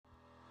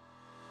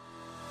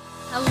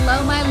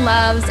Hello, my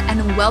loves,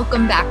 and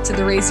welcome back to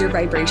the Raise Your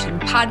Vibration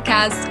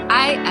podcast.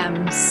 I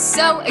am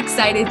so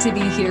excited to be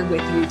here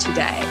with you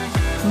today.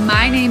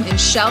 My name is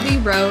Shelby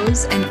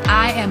Rose, and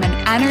I am an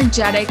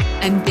energetic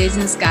and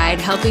business guide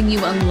helping you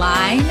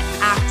align,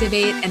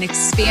 activate, and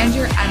expand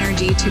your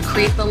energy to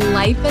create the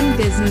life and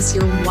business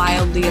you're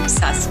wildly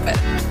obsessed with.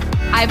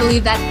 I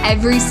believe that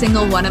every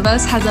single one of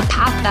us has a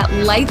path that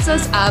lights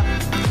us up,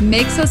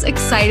 makes us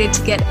excited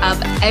to get up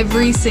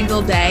every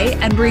single day,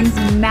 and brings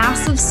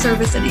massive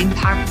service and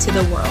impact to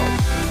the world.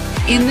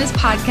 In this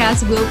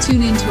podcast, we'll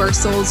tune into our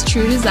soul's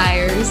true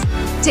desires,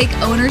 take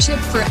ownership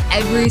for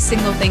every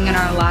single thing in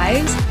our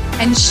lives,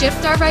 and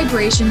shift our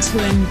vibration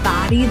to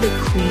embody the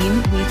queen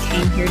we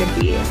came here to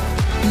be.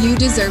 You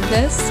deserve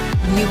this.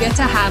 You get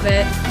to have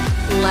it.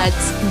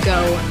 Let's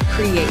go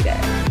create it.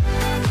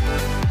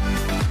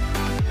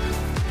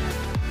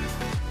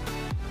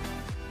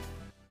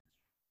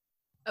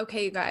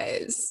 Okay, you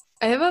guys,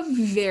 I have a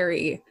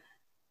very,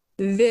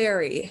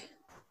 very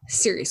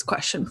serious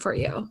question for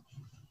you.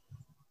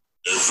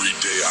 Every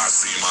day I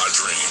see my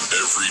dream.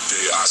 Every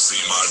day I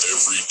see my dream.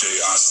 Every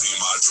day I see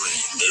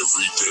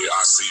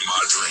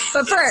my dream.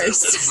 But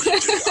first, every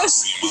day I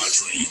see my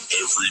dream.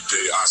 Every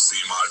day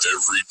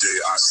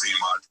I see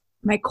my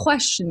my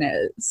question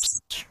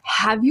is,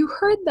 have you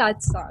heard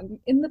that song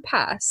in the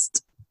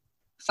past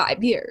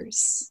 5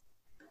 years?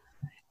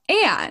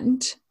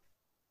 And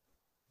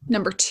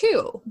number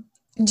two,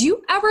 do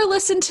you ever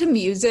listen to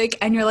music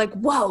and you're like,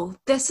 whoa,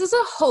 this is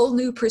a whole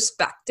new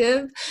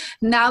perspective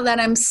now that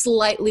I'm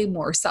slightly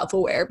more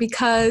self-aware?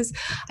 Because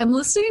I'm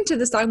listening to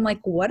the song, I'm like,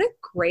 what a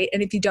great,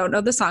 and if you don't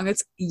know the song,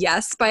 it's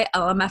Yes by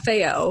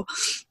LMFAO.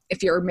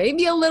 If you're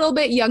maybe a little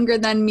bit younger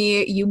than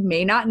me, you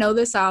may not know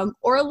the song,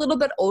 or a little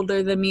bit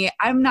older than me.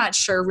 I'm not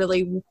sure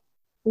really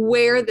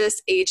where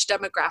this age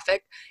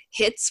demographic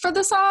hits for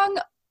the song,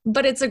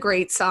 but it's a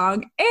great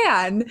song.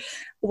 And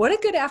what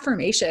a good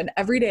affirmation.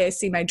 Every day I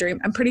see my dream.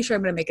 I'm pretty sure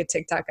I'm going to make a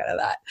TikTok out of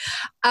that.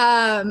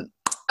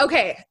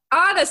 Okay,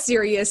 on a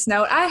serious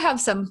note, I have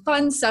some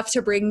fun stuff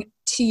to bring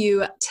to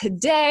you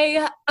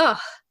today.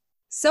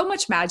 So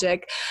much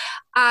magic.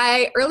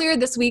 Earlier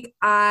this week,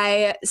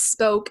 I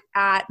spoke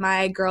at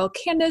my girl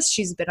Candace.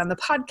 She's been on the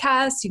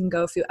podcast. You can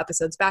go a few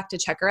episodes back to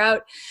check her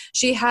out.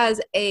 She has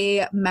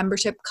a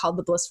membership called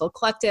the Blissful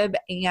Collective,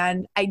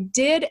 and I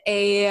did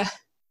a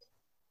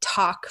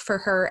talk for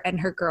her and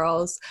her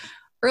girls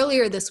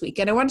earlier this week.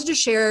 And I wanted to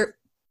share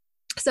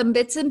some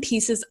bits and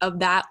pieces of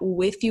that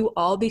with you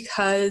all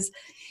because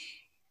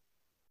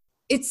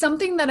it's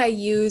something that I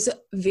use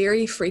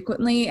very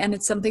frequently, and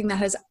it's something that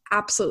has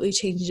absolutely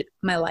changed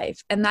my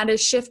life. And that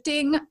is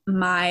shifting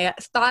my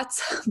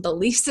thoughts,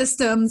 belief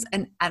systems,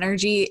 and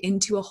energy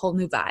into a whole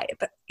new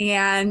vibe.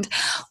 And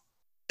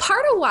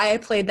part of why I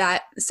played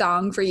that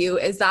song for you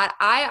is that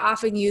I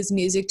often use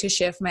music to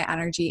shift my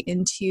energy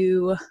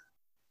into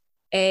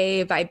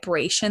a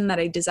vibration that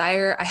I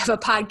desire. I have a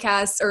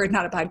playlist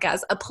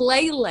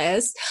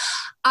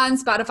on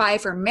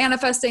Spotify for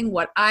manifesting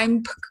what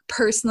I'm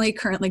personally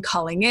currently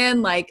calling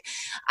in. Like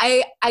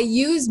I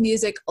use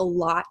music a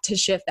lot to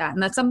shift that.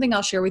 And that's something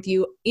I'll share with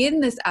you in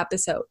this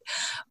episode.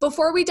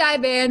 Before we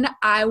dive in,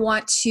 I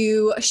want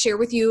to share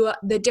with you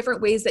the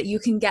different ways that you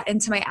can get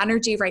into my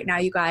energy right now,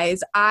 you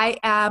guys. I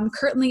am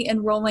currently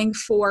enrolling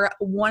for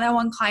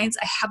one-on-one clients.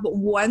 I have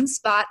one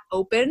spot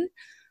open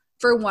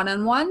for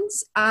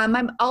one-on-ones.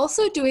 I'm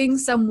also doing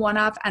some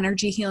one-off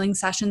energy healing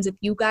sessions. If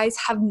you guys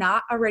have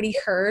not already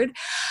heard,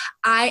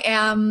 I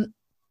am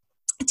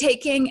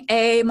taking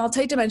a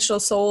multidimensional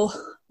soul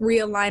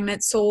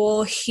realignment,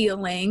 soul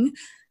healing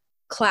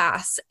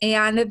class.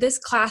 And this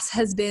class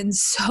has been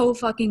so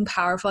fucking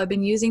powerful. I've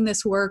been using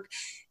this work,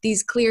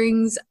 these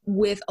clearings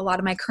with a lot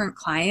of my current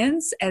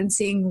clients and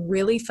seeing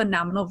really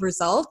phenomenal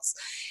results.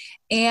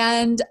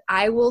 And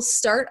I will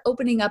start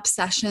opening up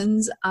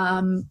sessions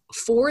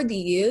for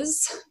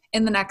these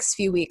in the next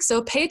few weeks.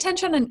 So pay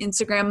attention on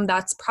Instagram.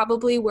 That's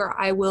probably where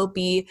I will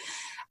be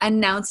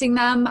announcing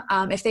them.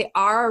 If they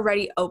are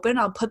already open,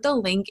 I'll put the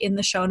link in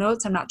the show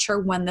notes. I'm not sure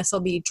when this will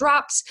be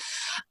dropped,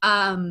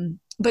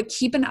 but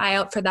keep an eye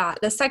out for that.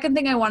 The second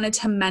thing I wanted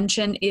to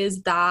mention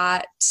is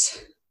that,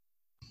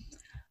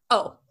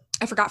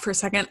 I forgot for a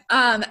second,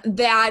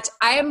 that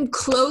I am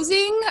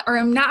closing, or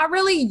I'm not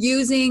really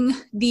using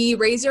the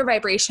Raise Your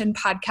Vibration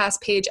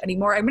podcast page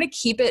anymore. I'm going to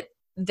keep it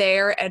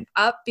there and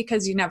up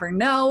because you never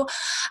know.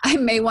 I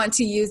may want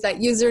to use that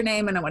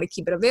username and I want to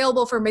keep it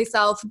available for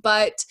myself,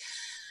 but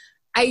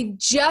I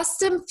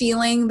just am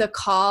feeling the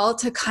call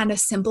to kind of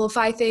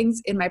simplify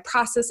things in my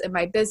process, in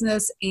my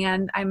business,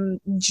 and I'm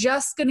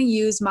just going to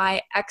use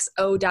my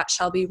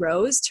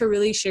xo.shelbyrose to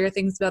really share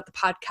things about the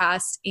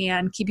podcast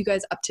and keep you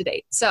guys up to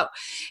date. So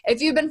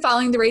if you've been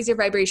following the Raise Your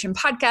Vibration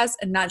podcast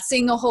and not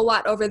seeing a whole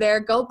lot over there,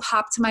 go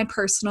pop to my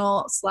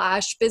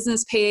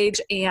personal/business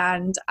page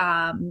and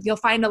you'll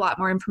find a lot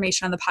more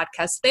information on the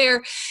podcast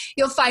there.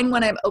 You'll find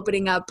when I'm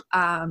opening up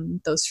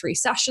those free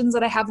sessions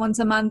that I have once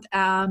a month.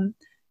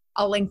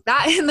 I'll link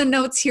that in the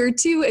notes here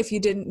too. If you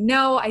didn't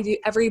know, I do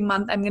every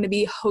month I'm going to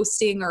be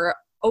hosting or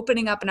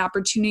opening up an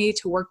opportunity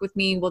to work with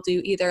me. We'll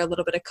do either a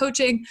little bit of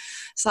coaching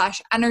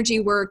 / energy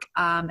work,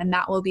 and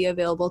that will be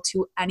available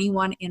to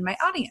anyone in my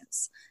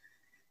audience.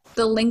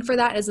 The link for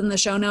that is in the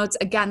show notes.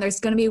 Again, there's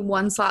going to be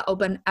one slot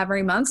open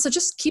every month. So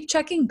just keep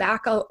checking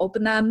back. I'll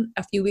open them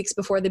a few weeks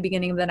before the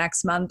beginning of the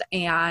next month.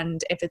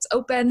 And if it's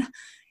open,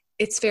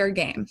 it's fair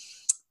game.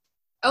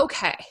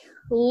 Okay,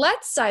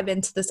 let's dive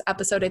into this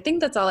episode. I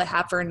think that's all I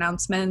have for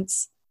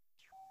announcements.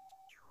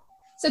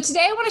 So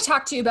today I want to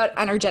talk to you about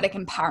energetic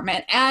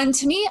empowerment. And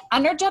to me,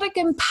 energetic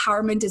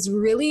empowerment is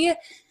really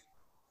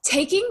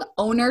taking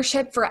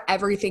ownership for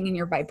everything in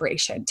your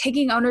vibration,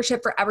 taking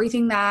ownership for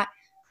everything that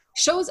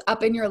shows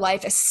up in your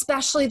life,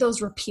 especially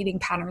those repeating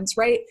patterns,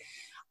 right?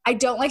 I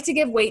don't like to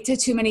give weight to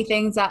too many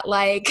things that,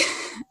 like,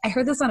 I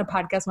heard this on a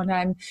podcast one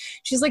time.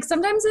 She's like,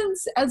 sometimes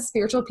as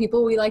spiritual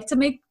people, we like to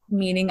make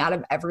meaning out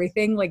of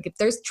everything. Like if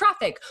there's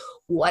traffic,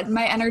 what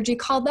my energy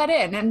called that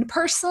in? And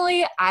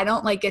personally, I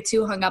don't like get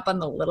too hung up on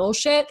the little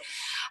shit.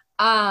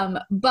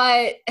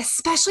 But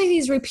especially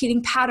these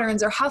repeating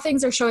patterns or how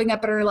things are showing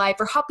up in our life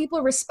or how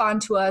people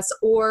respond to us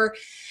or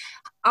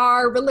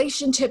our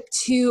relationship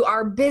to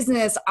our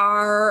business,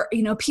 our,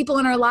 people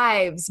in our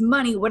lives,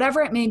 money,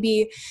 whatever it may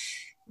be,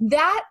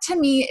 that to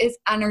me is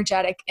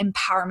energetic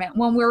empowerment.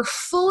 When we're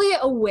fully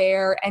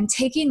aware and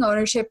taking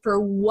ownership for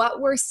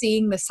what we're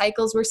seeing, the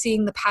cycles we're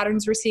seeing, the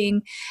patterns we're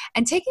seeing,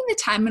 and taking the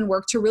time and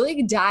work to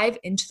really dive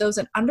into those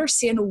and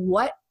understand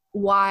what,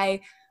 why,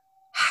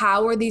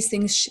 how are these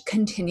things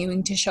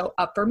continuing to show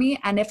up for me?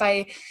 And if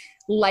I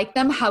like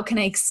them, how can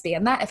I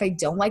expand that? If I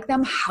don't like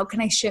them, how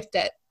can I shift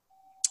it?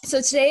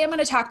 So today I'm going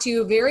to talk to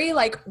you a very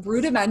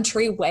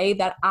rudimentary way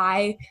that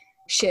I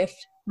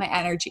shift my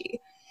energy.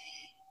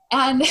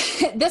 And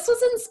this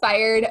was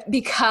inspired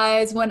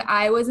because when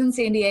I was in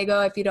San Diego,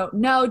 if you don't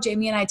know,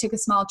 Jamie and I took a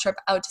small trip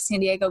out to San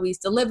Diego. We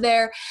used to live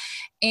there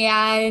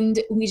and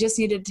we just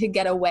needed to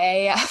get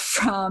away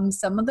from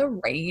some of the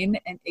rain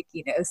and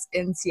ickiness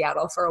in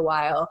Seattle for a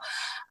while.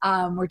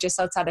 We're just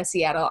outside of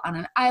Seattle on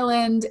an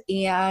island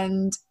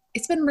and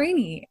it's been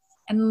rainy.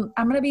 And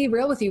I'm going to be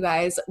real with you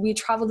guys. We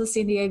traveled to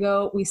San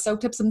Diego. We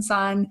soaked up some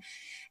sun,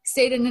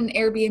 stayed in an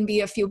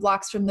Airbnb a few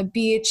blocks from the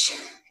beach.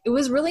 It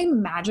was really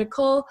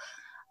magical.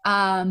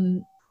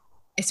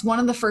 It's one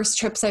of the first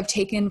trips I've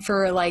taken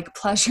for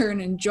pleasure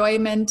and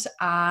enjoyment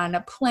on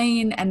a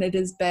plane. And it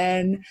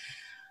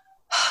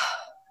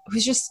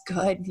was just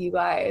good, you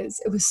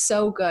guys. It was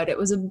so good. It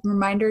was a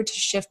reminder to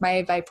shift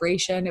my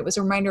vibration. It was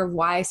a reminder of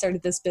why I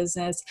started this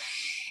business.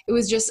 It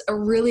was just a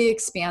really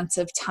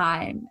expansive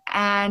time.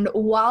 And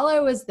while I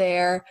was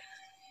there,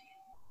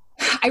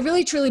 I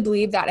really truly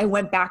believe that I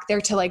went back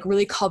there to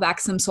really call back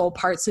some soul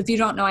parts. So if you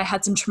don't know, I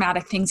had some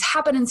traumatic things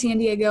happen in San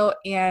Diego.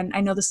 And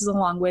I know this is a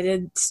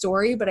long-winded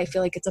story, but I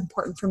feel like it's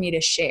important for me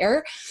to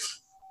share.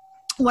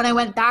 When I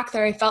went back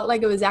there, I felt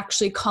like it was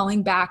actually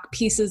calling back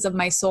pieces of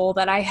my soul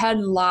that I had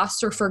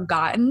lost or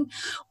forgotten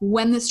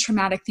when this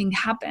traumatic thing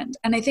happened.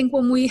 And I think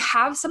when we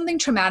have something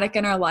traumatic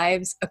in our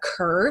lives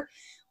occur,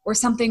 or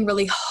something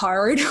really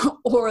hard,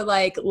 or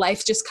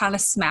life just kind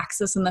of smacks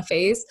us in the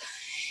face,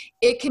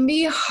 it can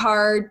be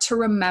hard to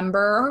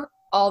remember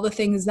all the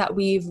things that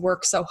we've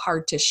worked so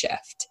hard to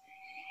shift.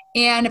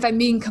 And if I'm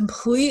being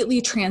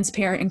completely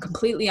transparent and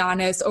completely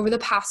honest, over the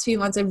past few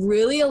months, I've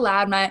really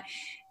allowed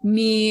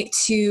me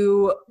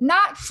to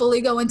not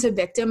fully go into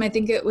victim. I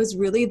think it was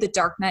really the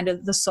dark night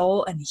of the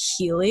soul and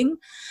healing.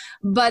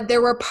 But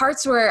there were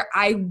parts where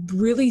I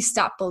really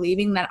stopped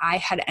believing that I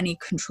had any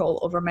control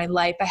over my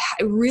life.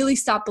 I really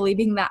stopped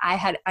believing that I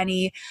had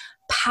any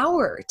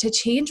power to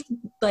change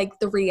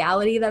the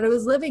reality that I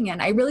was living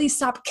in. I really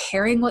stopped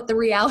caring what the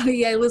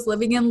reality I was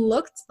living in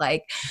looked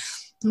like.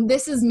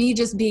 This is me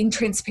just being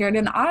transparent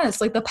and honest.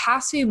 The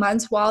past few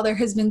months, while there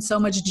has been so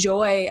much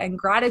joy and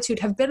gratitude,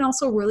 have been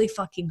also really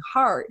fucking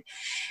hard.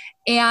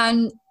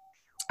 And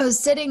I was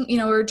sitting,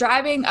 we were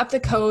driving up the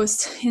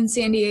coast in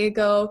San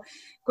Diego,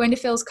 going to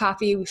Phil's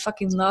Coffee. We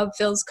fucking love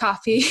Phil's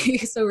Coffee.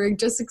 So we're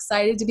just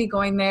excited to be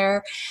going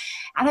there.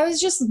 And I was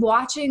just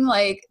watching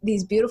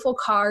these beautiful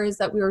cars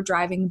that we were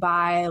driving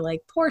by,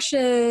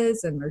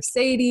 Porsches and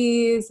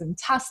Mercedes and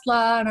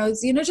Tesla. And I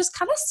was, just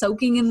kind of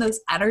soaking in this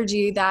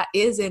energy that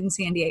is in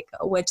San Diego,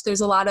 which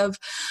there's a lot of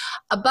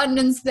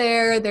abundance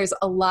there. There's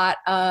a lot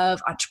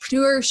of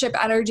entrepreneurship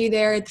energy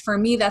there. For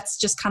me, that's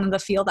just kind of the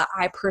feel that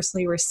I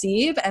personally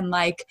receive, and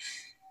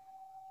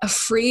a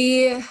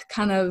free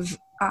kind of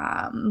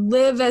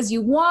live as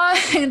you want,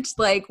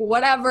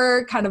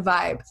 whatever kind of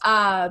vibe.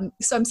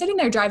 So I'm sitting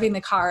there driving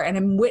the car and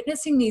I'm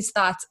witnessing these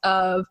thoughts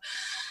of,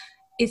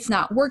 it's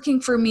not working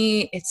for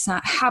me. It's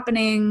not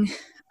happening.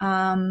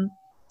 I'm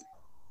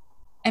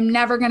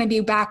never going to be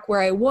back where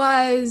I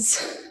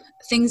was.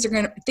 Things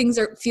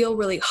feel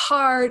really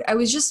hard. I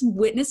was just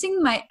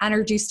witnessing my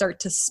energy start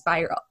to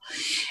spiral.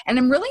 And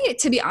I'm really,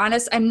 to be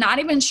honest, I'm not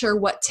even sure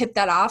what tipped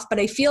that off, but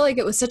I feel like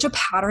it was such a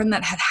pattern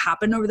that had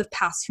happened over the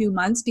past few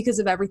months because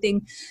of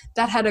everything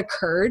that had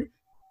occurred.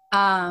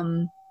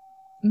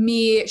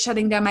 Me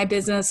shutting down my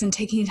business and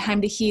taking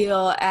time to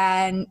heal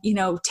and,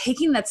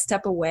 taking that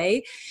step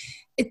away.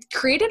 it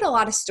created a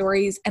lot of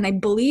stories. And I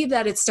believe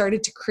that it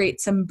started to create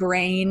some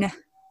brain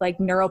like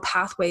neural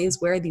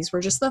pathways where these were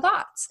just the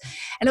thoughts.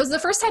 And it was the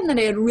first time that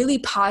I had really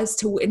paused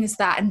to witness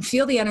that and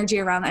feel the energy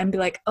around that and be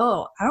like,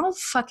 oh, I don't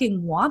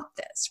fucking want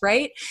this,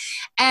 right?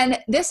 And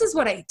this is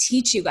what I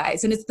teach you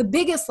guys. And it's the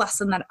biggest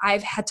lesson that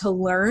I've had to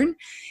learn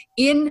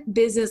in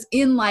business,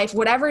 in life,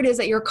 whatever it is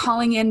that you're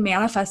calling in,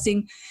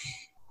 manifesting,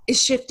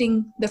 is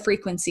shifting the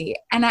frequency.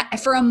 And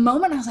for a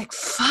moment, I was like,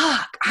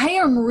 fuck, I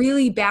am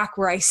really back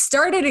where I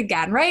started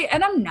again, right?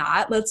 And I'm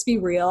not, let's be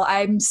real.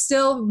 I'm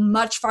still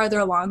much farther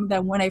along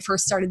than when I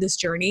first started this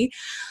journey.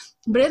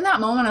 But in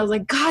that moment, I was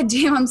like, God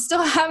damn, I'm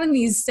still having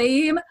these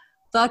same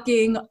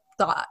fucking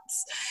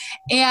thoughts.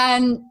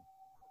 And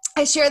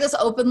I share this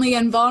openly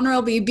and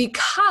vulnerably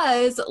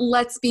because,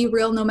 let's be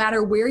real, no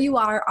matter where you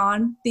are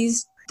on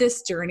this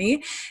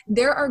journey,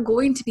 there are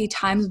going to be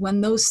times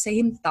when those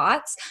same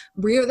thoughts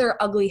rear their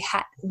ugly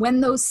head, when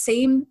those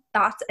same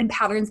thoughts and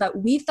patterns that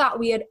we thought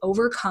we had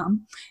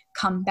overcome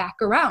come back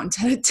around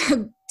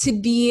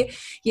to be,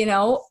 you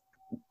know,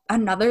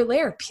 another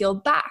layer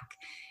peeled back.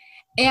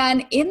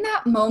 And in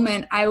that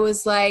moment, I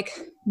was like,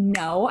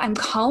 no, I'm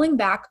calling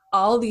back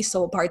all these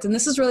soul parts. And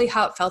this is really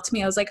how it felt to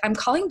me. I was like, I'm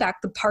calling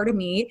back the part of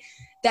me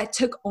that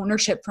took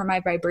ownership for my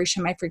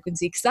vibration, my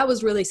frequency, because that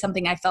was really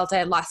something I felt I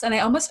had lost. And I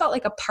almost felt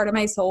like a part of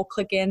my soul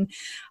click in.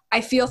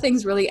 I feel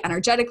things really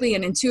energetically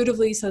and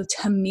intuitively. So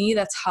to me,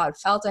 that's how it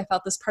felt. I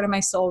felt this part of my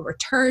soul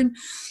return.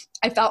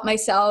 I felt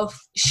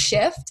myself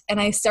shift,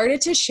 and I started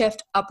to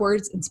shift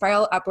upwards and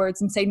spiral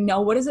upwards and say,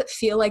 no, what does it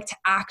feel like to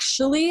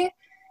actually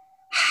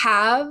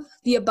have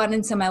the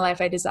abundance in my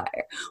life I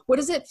desire? What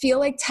does it feel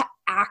like to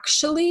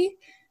actually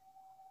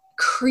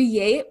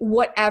create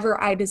whatever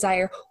I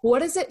desire? What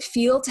does it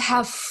feel to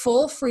have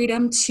full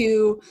freedom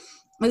to,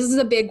 this is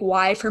a big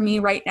why for me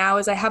right now,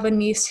 is I have a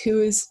niece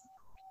who's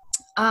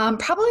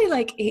probably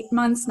like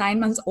 9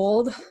 months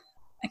old.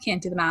 I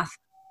can't do the math.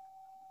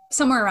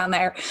 Somewhere around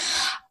there.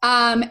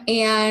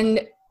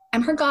 And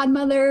I'm her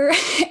godmother.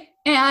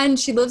 And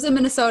she lives in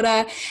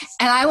Minnesota,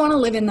 and I want to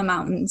live in the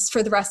mountains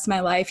for the rest of my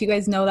life. You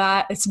guys know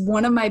that. It's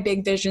one of my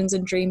big visions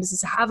and dreams,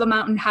 is to have a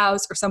mountain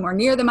house or somewhere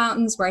near the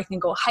mountains where I can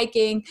go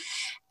hiking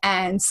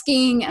and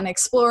skiing and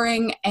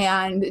exploring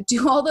and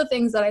do all the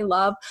things that I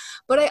love.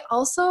 But I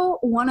also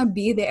want to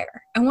be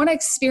there. I want to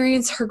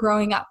experience her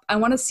growing up. I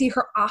want to see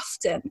her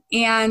often.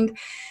 And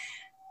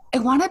I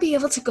want to be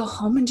able to go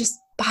home and just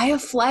buy a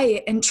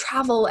flight and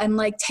travel and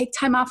like take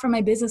time off from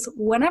my business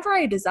whenever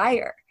I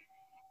desire.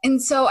 And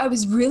so I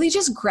was really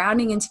just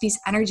grounding into these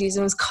energies.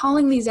 I was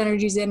calling these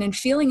energies in and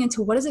feeling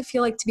into, what does it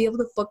feel like to be able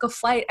to book a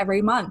flight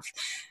every month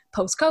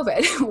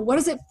post-COVID? What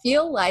does it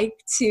feel like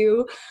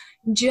to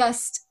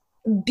just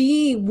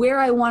be where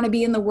I want to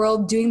be in the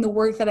world, doing the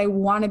work that I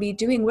want to be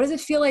doing? What does it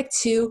feel like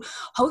to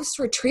host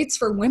retreats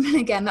for women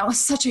again? That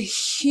was such a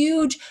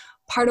huge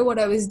part of what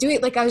I was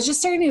doing. Like, I was just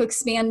starting to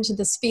expand into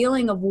this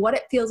feeling of what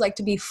it feels like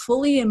to be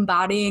fully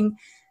embodying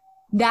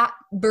that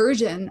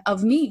version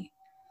of me.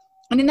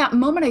 And in that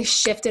moment I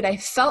shifted. I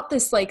felt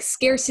this like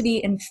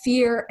scarcity and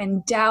fear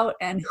and doubt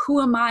and who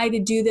am I to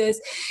do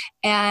this,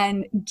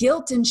 and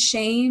guilt and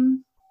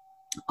shame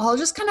all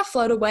just kind of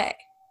float away.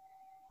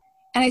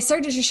 And I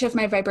started to shift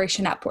my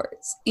vibration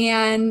upwards.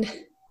 And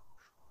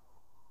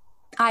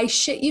I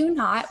shit you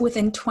not,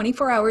 within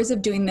 24 hours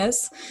of doing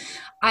this,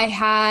 I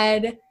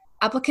had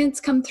applicants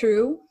come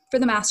through for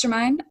the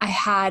mastermind. I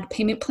had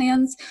payment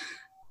plans,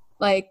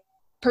 like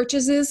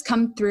purchases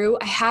come through.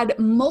 I had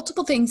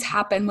multiple things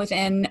happen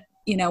within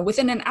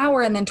an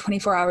hour and then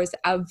 24 hours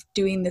of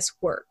doing this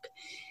work.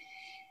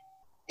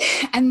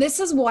 And this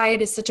is why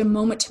it is such a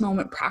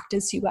moment-to-moment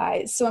practice, you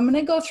guys. So I'm going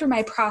to go through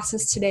my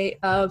process today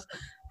of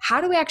how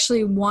do we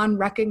actually, one,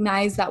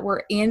 recognize that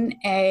we're in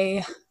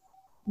a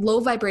low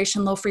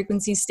vibration, low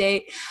frequency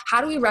state?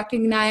 How do we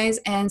recognize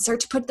and start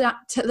to put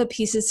the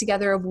pieces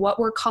together of what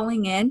we're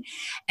calling in?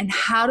 And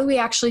how do we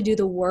actually do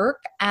the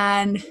work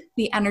and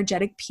the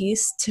energetic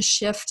piece to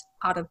shift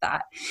out of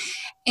that?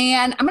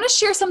 And I'm going to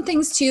share some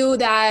things too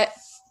that,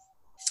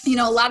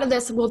 a lot of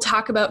this we'll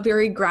talk about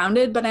very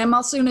grounded, but I'm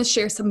also going to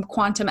share some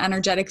quantum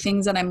energetic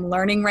things that I'm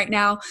learning right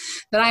now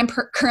that I'm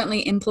currently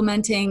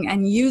implementing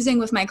and using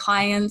with my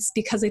clients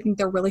because I think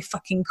they're really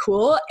fucking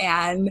cool.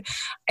 And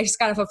I just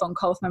got off a phone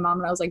call with my mom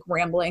and I was like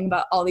rambling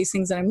about all these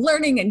things that I'm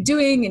learning and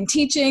doing and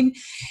teaching.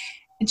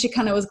 And she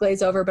kind of was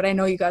glazed over, but I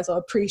know you guys will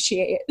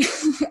appreciate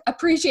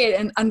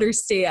and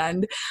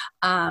understand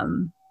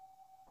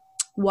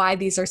why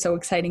these are so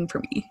exciting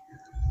for me.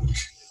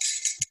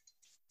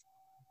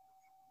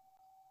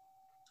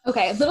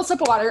 Okay, a little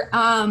sip of water.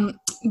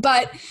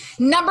 But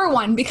number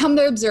one, become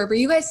the observer.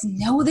 You guys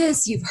know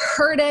this. You've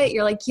heard it.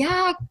 You're like,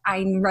 yeah, I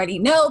already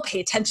know.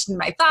 Pay attention to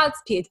my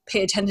thoughts.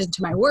 Pay attention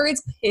to my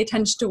words. Pay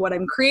attention to what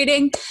I'm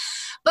creating.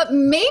 But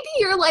maybe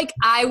you're like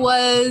I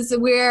was,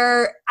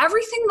 where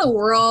everything in the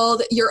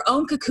world, your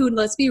own cocoon,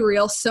 let's be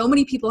real, so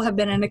many people have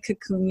been in a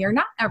cocoon year,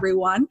 not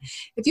everyone.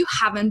 If you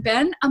haven't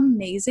been,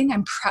 amazing.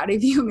 I'm proud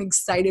of you. I'm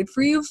excited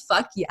for you.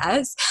 Fuck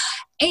yes.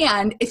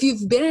 And if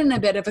you've been in a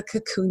bit of a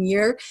cocoon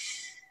year,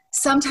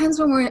 sometimes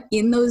when we're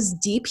in those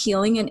deep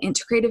healing and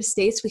integrative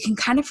states, we can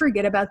kind of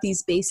forget about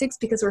these basics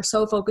because we're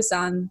so focused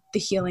on the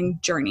healing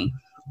journey.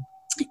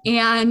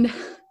 And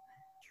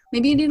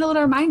maybe you need a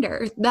little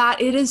reminder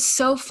that it is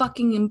so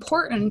fucking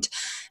important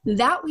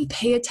that we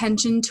pay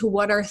attention to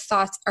what our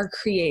thoughts are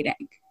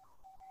creating.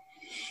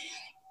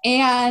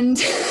 And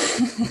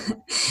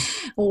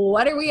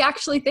what are we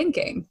actually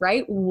thinking,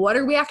 right? What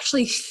are we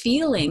actually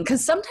feeling?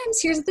 Because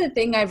sometimes, here's the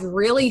thing I've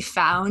really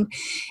found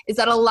is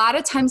that a lot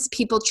of times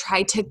people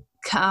try to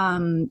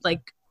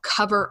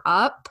cover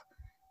up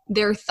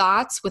their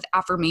thoughts with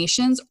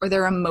affirmations or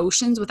their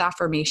emotions with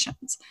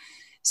affirmations.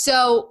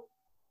 So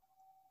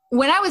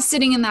when I was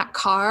sitting in that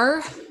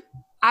car,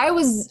 I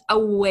was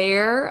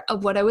aware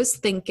of what I was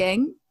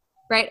thinking,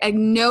 right? I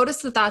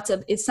noticed the thoughts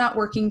of, it's not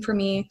working for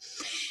me.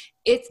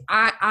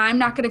 I'm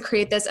not going to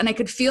create this. And I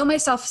could feel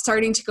myself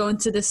starting to go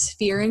into this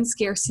fear and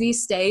scarcity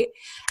state.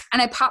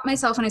 And I popped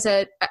myself out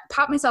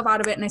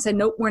of it. And I said,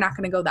 nope, we're not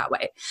going to go that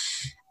way.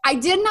 I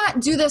did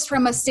not do this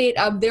from a state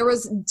of, there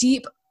was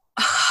deep,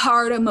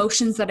 hard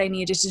emotions that I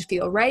needed to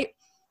feel, right?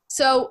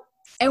 So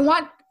I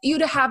want you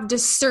to have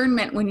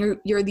discernment when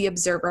you're the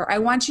observer. I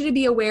want you to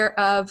be aware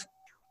of,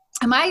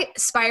 am I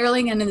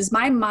spiraling and is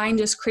my mind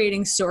just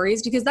creating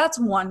stories? Because that's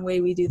one way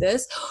we do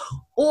this.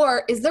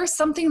 Or is there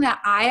something that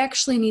I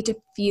actually need to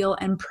feel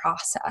and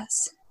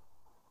process?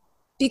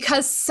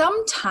 Because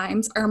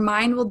sometimes our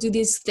mind will do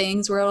these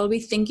things where it'll be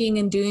thinking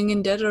and doing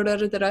and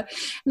da-da-da-da-da-da. And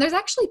there's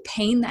actually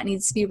pain that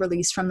needs to be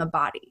released from the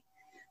body.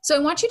 So I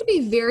want you to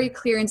be very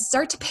clear and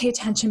start to pay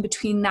attention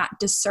between that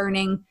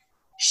discerning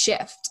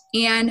shift.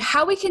 And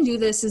how we can do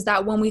this is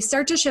that when we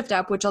start to shift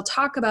up, which I'll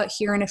talk about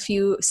here in a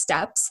few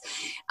steps,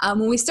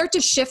 when we start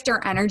to shift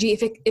our energy,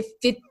 if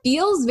it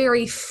feels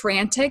very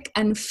frantic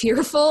and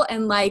fearful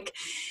and like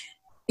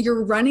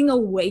you're running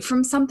away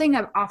from something,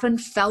 I've often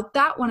felt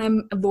that when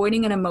I'm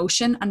avoiding an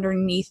emotion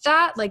underneath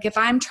that. Like if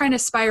I'm trying to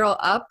spiral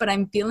up, but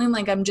I'm feeling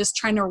like I'm just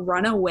trying to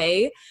run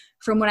away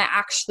from what I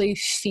actually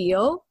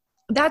feel,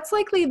 that's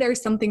likely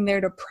there's something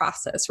there to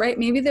process, right?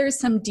 Maybe there's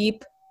some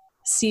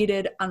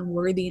deep-seated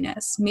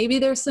unworthiness. Maybe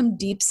there's some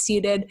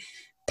deep-seated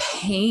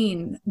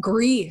pain,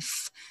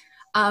 grief.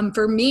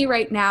 For me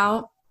right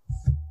now,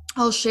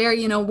 I'll share,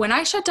 when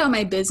I shut down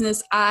my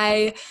business,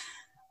 I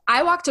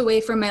walked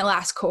away from my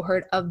last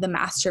cohort of the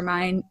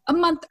mastermind a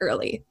month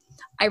early.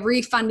 I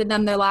refunded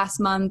them their last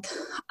month.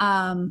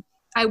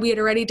 We had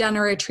already done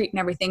a retreat and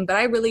everything, but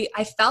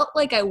I felt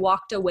like I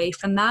walked away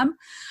from them.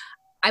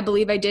 I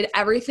believe I did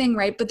everything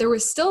right, but there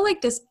was still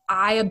like this,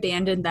 I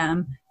abandoned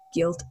them,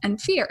 guilt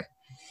and fear.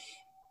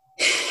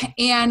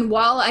 And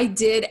while I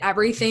did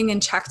everything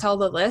and checked all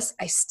the lists,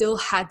 I still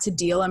had to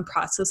deal and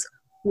process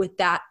with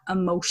that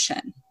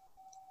emotion.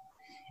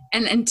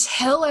 And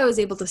until I was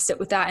able to sit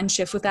with that and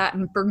shift with that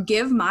and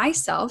forgive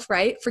myself,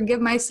 right? Forgive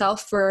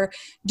myself for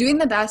doing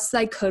the best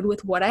I could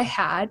with what I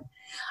had,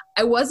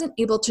 I wasn't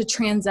able to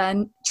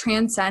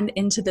transcend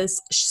into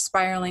this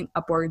spiraling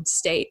upward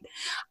state.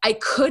 I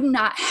could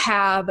not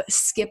have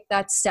skipped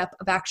that step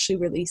of actually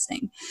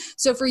releasing.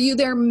 So for you,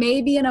 there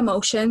may be an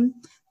emotion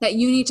that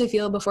you need to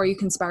feel before you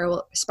can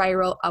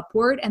spiral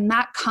upward. And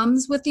that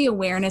comes with the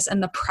awareness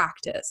and the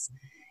practice.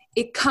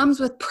 It comes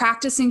with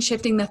practicing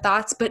shifting the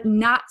thoughts, but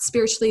not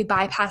spiritually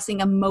bypassing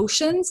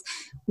emotions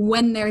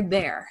when they're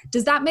there.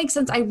 Does that make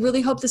sense? I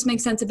really hope this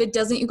makes sense. If it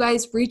doesn't, you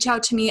guys reach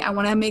out to me. I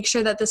want to make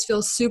sure that this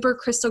feels super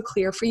crystal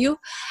clear for you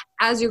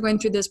as you're going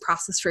through this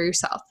process for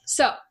yourself.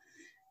 So,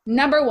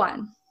 number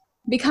 1,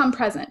 become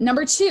present.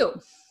 Number 2,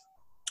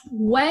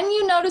 when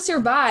you notice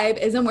your vibe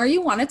isn't where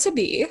you want it to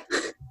be,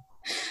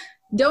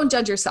 don't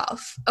judge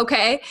yourself,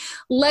 okay?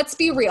 Let's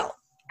be real.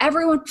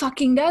 Everyone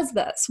fucking does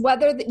this,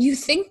 whether you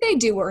think they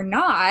do or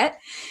not,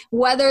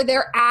 whether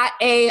they're at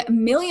 $1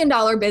 million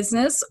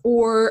business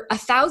or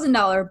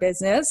 $1,000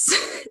 business,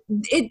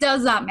 it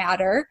does not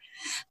matter.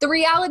 The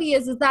reality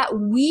is that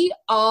we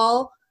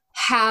all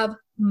have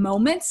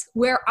moments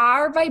where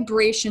our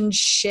vibration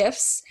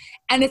shifts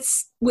and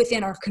it's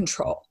within our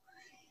control.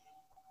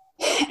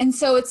 And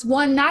so it's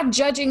one, not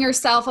judging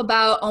yourself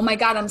about, oh my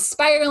God, I'm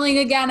spiraling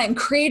again. I'm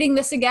creating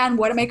this again.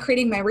 What am I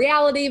creating my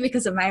reality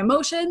because of my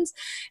emotions?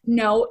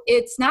 No,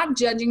 it's not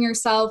judging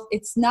yourself.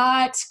 It's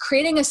not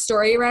creating a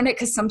story around it,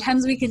 because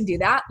sometimes we can do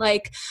that.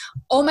 Like,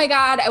 oh my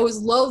God, I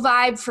was low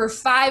vibe for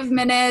 5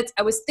 minutes.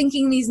 I was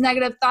thinking these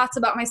negative thoughts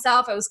about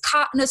myself. I was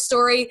caught in a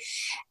story.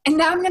 And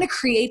now I'm going to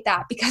create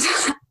that because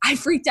I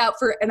freaked out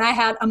and I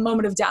had a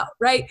moment of doubt,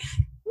 right?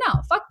 No,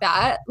 fuck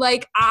that.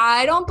 Like,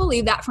 I don't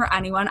believe that for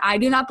anyone. I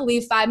do not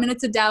believe 5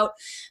 minutes of doubt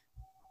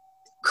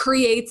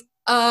creates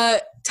a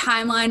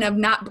timeline of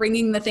not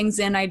bringing the things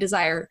in I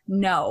desire.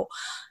 No,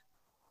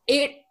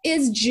 it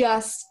is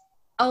just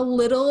a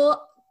little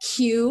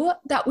cue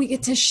that we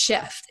get to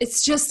shift.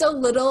 It's just a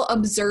little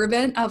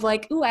observant of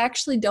like, ooh, I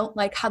actually don't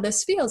like how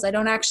this feels. I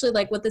don't actually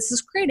like what this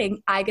is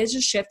creating. I get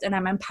to shift and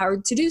I'm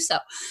empowered to do so.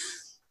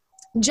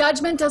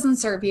 Judgment doesn't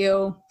serve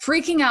you.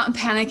 Freaking out and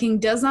panicking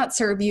does not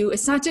serve you.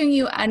 It's not doing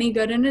you any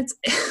good. And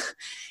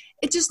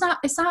it's not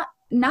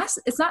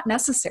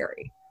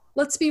necessary.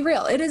 Let's be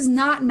real. It is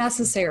not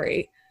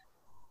necessary.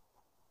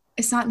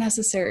 It's not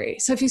necessary.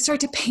 So if you start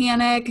to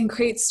panic and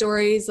create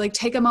stories, like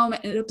take a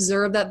moment and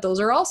observe that those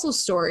are also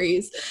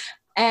stories,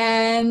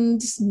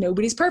 and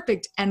nobody's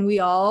perfect. And we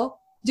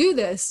all do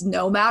this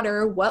no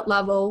matter what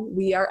level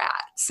we are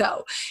at.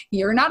 So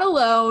you're not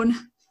alone.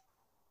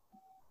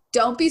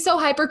 Don't be so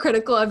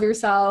hypercritical of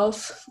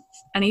yourself.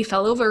 Any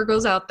fellow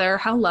Virgos out there,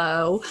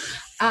 hello.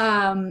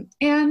 And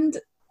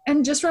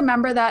just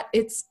remember that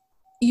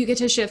you get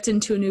to shift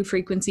into a new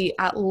frequency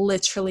at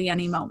literally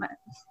any moment.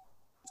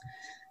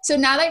 So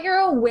now that you're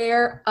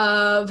aware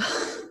of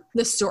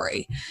the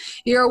story,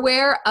 you're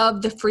aware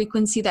of the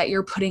frequency that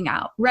you're putting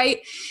out, right?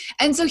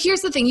 And so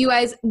here's the thing, you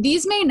guys,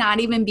 these may not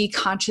even be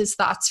conscious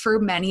thoughts for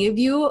many of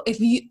you.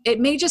 It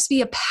may just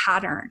be a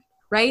pattern,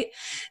 right?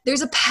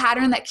 There's a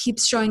pattern that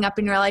keeps showing up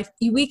in your life.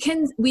 We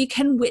can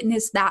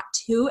witness that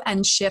too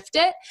and shift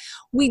it.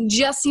 We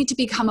just need to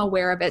become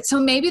aware of it. So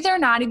maybe you're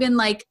not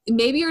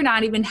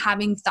even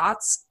having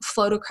thoughts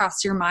float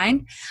across your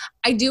mind.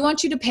 I do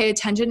want you to pay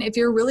attention. If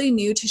you're really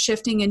new to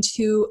shifting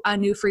into a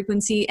new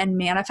frequency and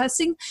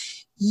manifesting,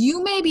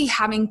 you may be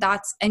having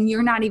thoughts and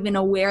you're not even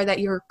aware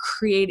that you're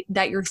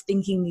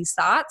thinking these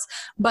thoughts,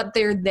 but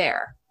they're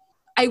there.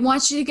 I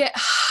want you to get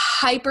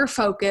hyper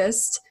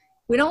focused.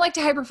 We don't like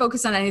to hyper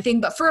focus on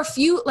anything, but for a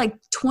few, like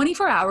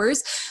 24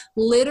 hours,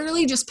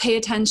 literally just pay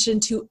attention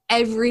to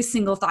every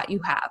single thought you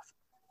have.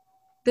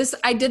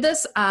 I did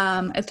this,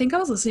 I think I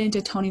was listening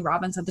to Tony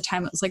Robbins at the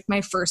time. It was like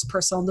my first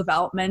personal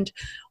development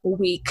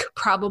week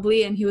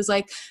probably. And he was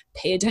like,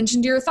 pay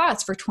attention to your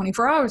thoughts for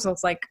 24 hours. I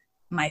was like,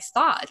 my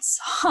thoughts,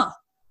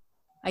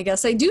 I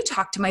guess I do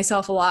talk to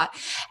myself a lot.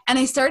 And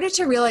I started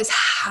to realize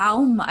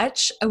how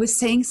much I was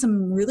saying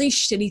some really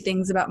shitty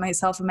things about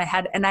myself in my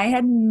head, and I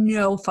had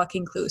no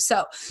fucking clue.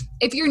 So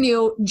if you're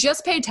new,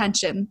 just pay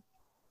attention.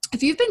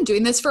 If you've been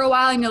doing this for a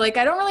while and you're like,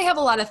 I don't really have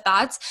a lot of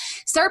thoughts,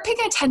 start paying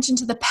attention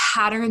to the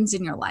patterns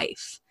in your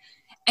life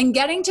and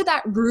getting to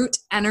that root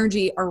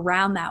energy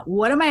around that.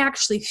 What am I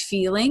actually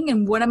feeling,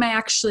 and how am I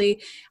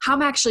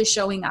actually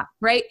showing up,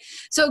 right?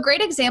 So a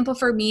great example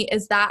for me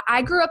is that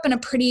I grew up in a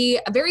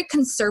very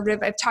conservative,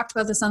 I've talked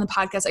about this on the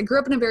podcast. I grew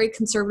up in a very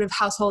conservative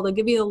household. I'll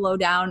give you a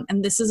lowdown,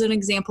 and this is an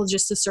example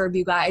just to serve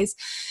you guys.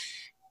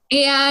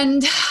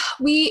 And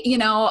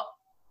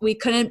we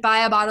couldn't buy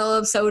a bottle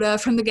of soda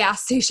from the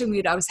gas station.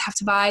 We'd always have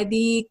to buy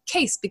the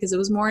case because it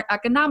was more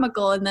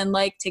economical, and then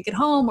like take it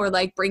home, or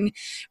like bring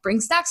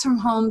snacks from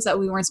home so that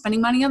we weren't spending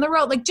money on the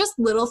road, like just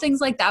little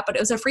things like that. But it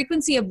was a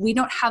frequency of we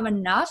don't have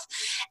enough.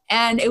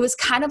 And it was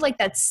kind of like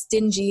that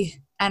stingy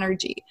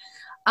energy.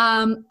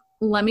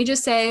 Let me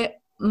just say,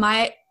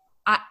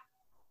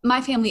 my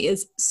family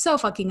is so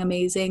fucking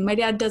amazing. My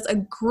dad does a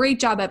great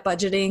job at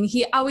budgeting.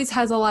 He always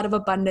has a lot of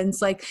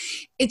abundance. Like,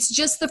 it's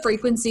just the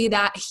frequency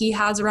that he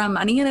has around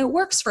money, and it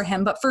works for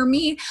him. But for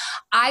me,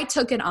 I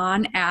took it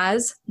on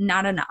as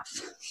not enough.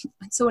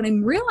 So what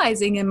I'm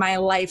realizing in my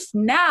life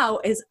now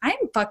is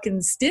I'm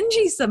fucking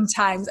stingy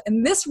sometimes,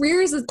 and this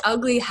rears its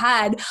ugly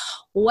head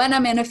when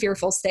I'm in a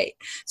fearful state.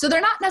 So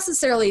they're not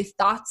necessarily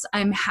thoughts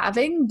I'm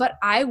having, but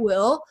I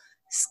will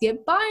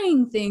skip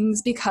buying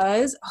things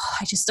because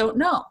I just don't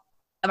know.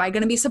 Am I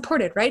going to be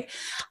supported, right?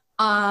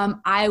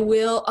 I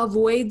will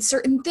avoid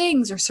certain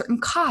things or certain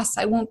costs.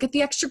 I won't get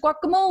the extra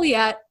guacamole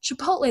at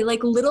Chipotle,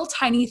 like little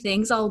tiny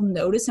things I'll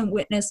notice and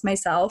witness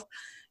myself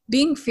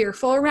being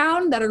fearful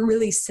around that are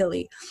really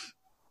silly.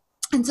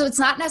 And so it's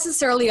not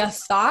necessarily a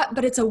thought,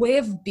 but it's a way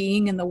of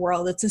being in the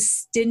world. It's a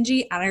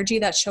stingy energy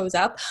that shows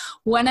up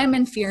when I'm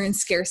in fear and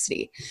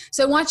scarcity.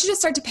 So I want you to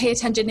start to pay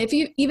attention.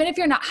 Even if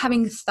you're not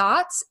having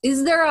thoughts,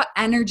 is there an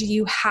energy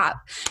you have?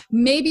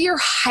 Maybe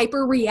you're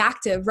hyper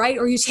reactive, right?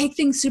 Or you take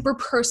things super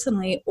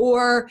personally,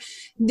 or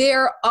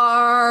there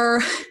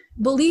are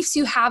beliefs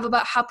you have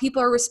about how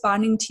people are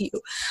responding to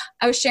you.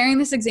 I was sharing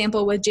this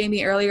example with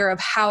Jamie earlier of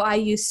how I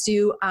used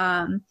to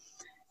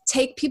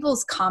take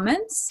people's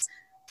comments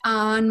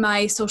on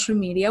my social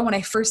media. When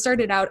I first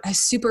started out, I was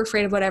super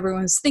afraid of what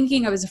everyone was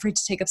thinking. I was afraid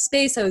to take up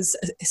space. I was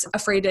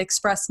afraid to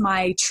express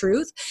my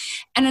truth.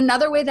 And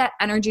another way that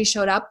energy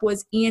showed up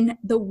was in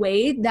the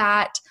way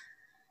that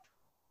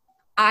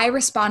I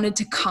responded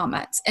to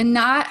comments, and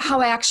not how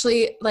I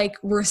actually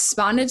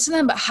responded to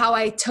them, but how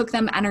I took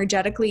them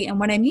energetically. And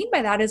what I mean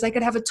by that is I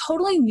could have a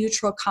totally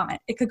neutral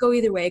comment. It could go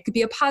either way. It could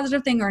be a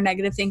positive thing or a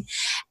negative thing.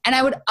 And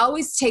I would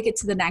always take it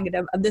to the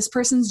negative of this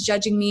person's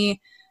judging me.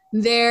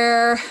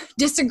 They're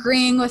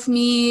disagreeing with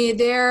me,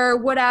 they're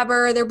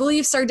whatever, their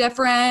beliefs are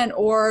different,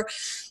 or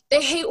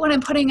they hate what I'm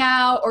putting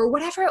out, or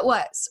whatever it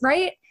was,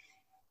 right?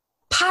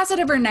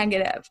 Positive or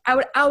negative. I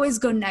would always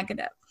go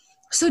negative.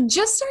 So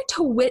just start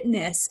to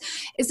witness,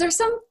 is there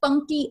some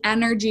funky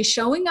energy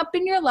showing up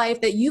in your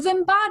life that you've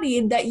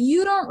embodied that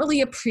you don't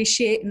really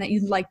appreciate and that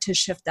you'd like to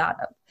shift out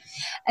of?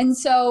 And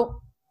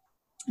so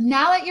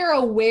now that you're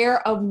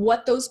aware of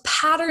what those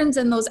patterns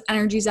and those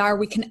energies are,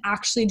 we can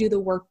actually do the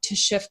work to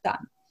shift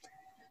them.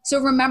 So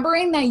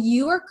remembering that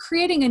you are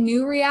creating a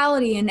new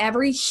reality in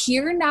every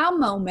here now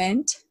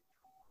moment,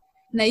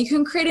 and that you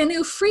can create a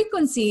new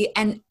frequency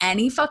and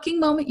any fucking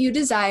moment you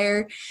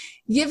desire,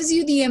 gives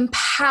you the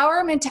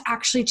empowerment to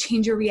actually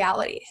change your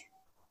reality.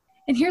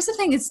 And here's the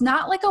thing, it's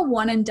not like a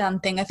one and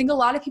done thing. I think a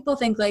lot of people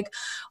think like,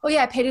 oh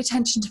yeah, I paid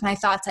attention to my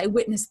thoughts. I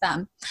witnessed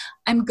them.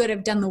 I'm good.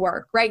 I've done the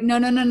work, right? No,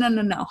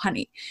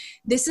 honey.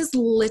 This is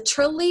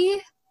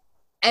literally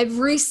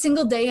every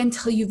single day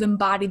until you've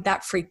embodied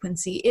that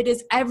frequency. It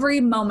is every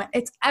moment.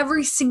 It's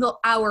every single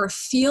hour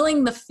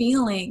feeling the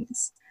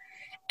feelings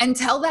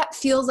until that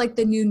feels like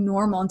the new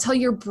normal, until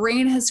your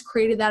brain has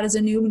created that as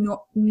a new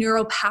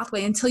neural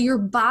pathway, until your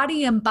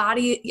body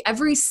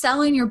every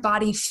cell in your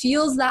body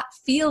feels that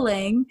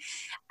feeling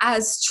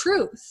as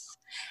truth.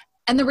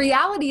 And the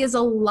reality is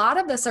a lot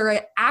of us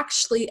are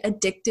actually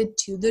addicted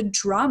to the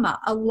drama.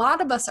 A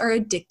lot of us are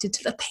addicted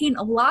to the pain.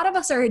 A lot of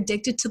us are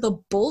addicted to the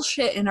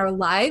bullshit in our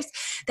lives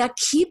that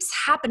keeps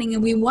happening.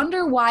 And we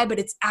wonder why, but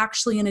it's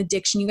actually an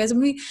addiction. You guys,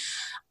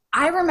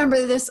 I remember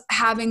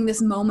having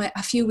this moment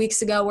a few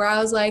weeks ago where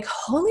I was like,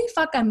 holy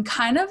fuck, I'm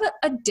kind of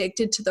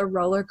addicted to the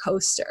roller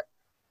coaster.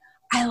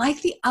 I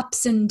like the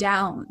ups and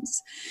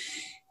downs.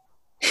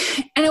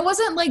 And it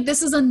wasn't like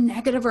this is a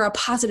negative or a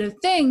positive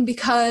thing,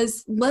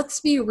 because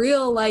let's be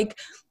real, like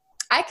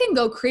I can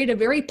go create a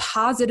very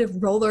positive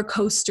roller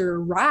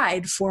coaster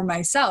ride for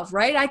myself,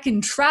 right? I can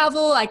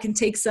travel, I can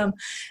take some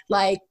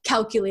like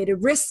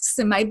calculated risks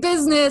in my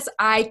business.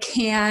 I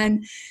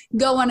can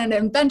go on an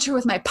adventure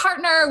with my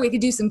partner. We could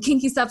do some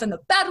kinky stuff in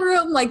the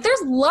bedroom. Like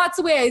there's lots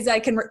of ways I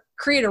can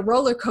create a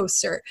roller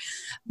coaster.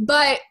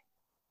 But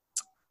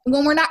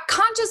when we're not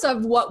conscious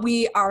of what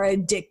we are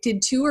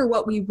addicted to or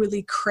what we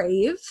really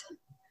crave,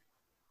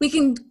 it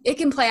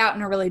can play out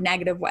in a really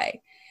negative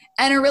way.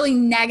 And a really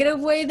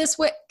negative way this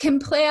can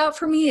play out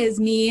for me is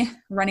me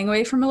running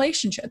away from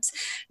relationships,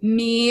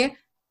 me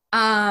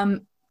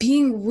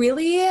being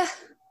really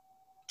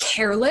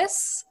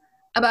careless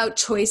about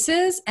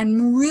choices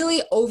and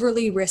really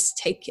overly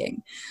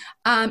risk-taking.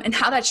 And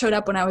how that showed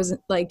up when I was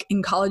like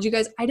in college, you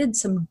guys, I did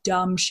some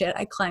dumb shit.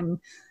 I climbed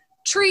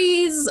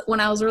trees when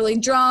I was really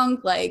drunk,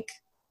 like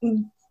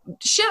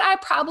shit I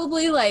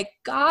probably like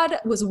God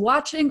was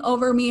watching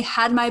over me,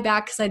 had my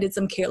back because I did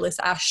some careless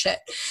ass shit.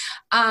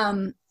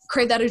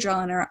 Crave that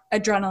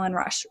adrenaline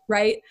rush,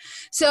 right?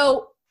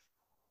 So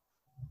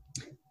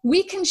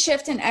we can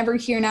shift in every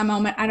here now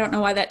moment. I don't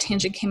know why that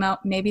tangent came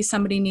out. Maybe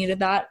somebody needed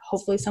that.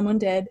 Hopefully someone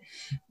did.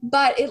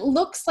 But it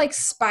looks like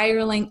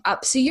spiraling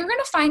up. So you're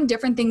going to find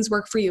different things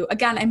work for you.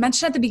 Again, I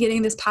mentioned at the beginning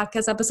of this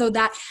podcast episode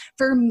that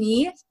for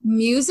me,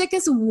 music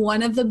is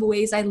one of the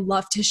ways I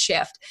love to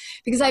shift,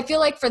 because I feel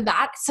like for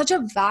that, it's such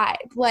a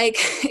vibe. Like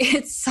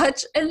it's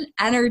such an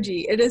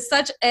energy. It is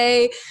such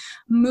a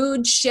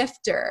mood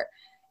shifter.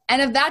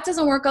 And if that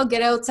doesn't work, I'll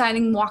get outside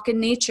and walk in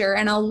nature,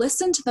 and I'll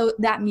listen to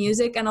that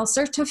music, and I'll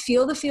start to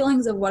feel the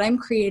feelings of what I'm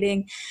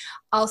creating.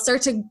 I'll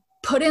start to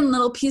put in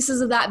little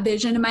pieces of that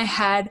vision in my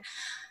head.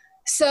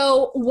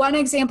 So one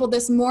example,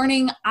 this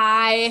morning,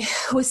 I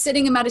was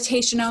sitting in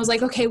meditation. I was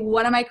like, okay,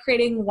 what am I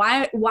creating?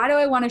 Why do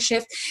I want to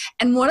shift?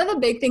 And one of the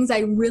big things I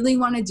really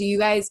want to do, you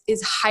guys,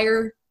 is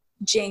hire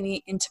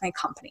Jamie into my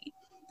company.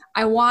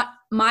 I want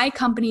my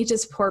company to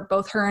support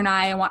both her and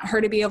I. I want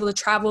her to be able to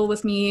travel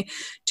with me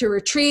to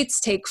retreats,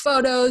 take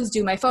photos,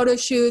 do my photo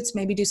shoots,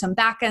 maybe do some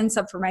back end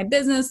stuff for my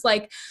business.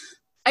 Like,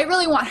 I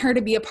really want her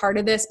to be a part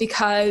of this,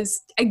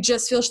 because I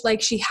just feel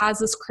like she has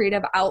this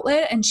creative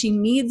outlet and she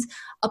needs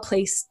a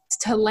place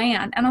to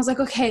land. And I was like,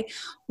 okay,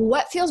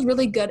 what feels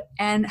really good?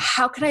 And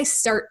how can I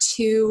start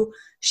to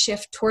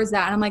shift towards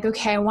that? And I'm like,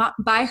 okay, I want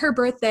by her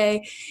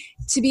birthday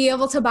to be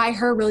able to buy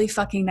her a really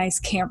fucking nice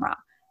camera.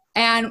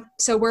 And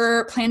so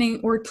we're planning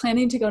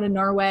to go to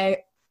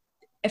Norway,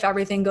 if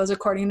everything goes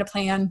according to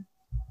plan,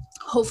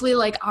 hopefully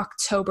like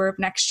October of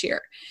next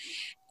year.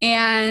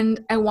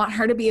 And I want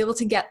her to be able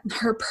to get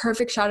her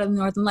perfect shot of the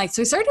Northern Lights.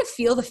 So I started to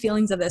feel the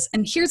feelings of this.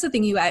 And here's the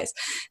thing, you guys,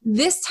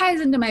 this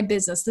ties into my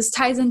business. This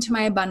ties into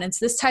my abundance.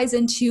 This ties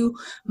into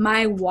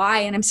my why.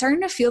 And I'm starting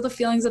to feel the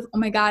feelings of, oh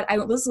my God, I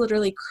was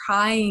literally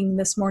crying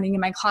this morning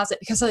in my closet,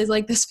 because I was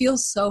like, this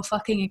feels so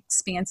fucking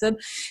expansive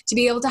to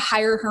be able to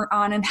hire her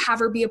on and have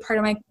her be a part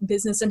of my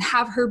business and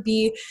have her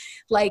be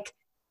like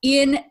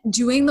in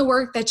doing the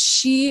work that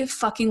she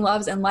fucking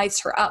loves and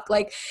lights her up.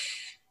 Like,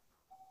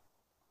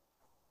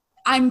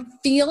 I'm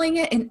feeling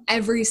it in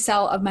every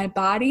cell of my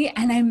body,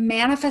 and I'm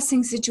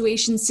manifesting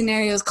situations,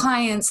 scenarios,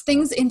 clients,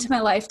 things into my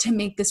life to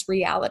make this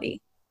reality.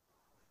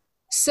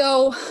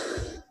 So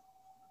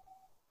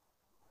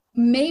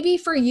maybe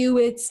for you,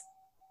 it's,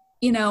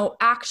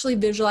 actually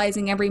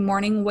visualizing every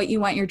morning what you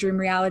want your dream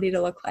reality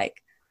to look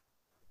like.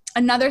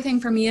 Another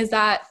thing for me is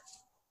that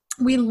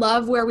we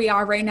love where we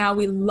are right now.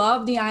 We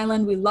love the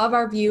island. We love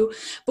our view,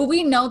 but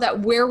we know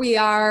that where we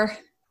are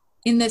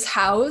in this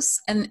house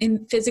and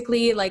in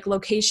physically, like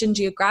location,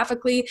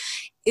 geographically,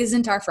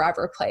 isn't our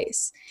forever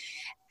place.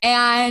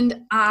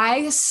 And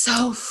I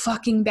so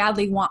fucking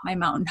badly want my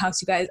mountain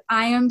house, you guys.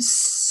 I am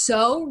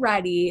so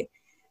ready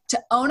to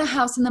own a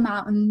house in the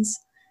mountains,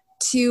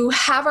 to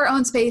have our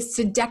own space,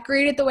 to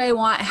decorate it the way I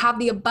want, have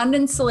the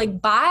abundance to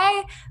like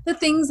buy the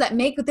things that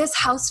make this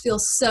house feel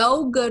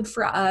so good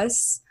for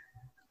us,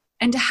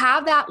 and to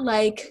have that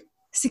like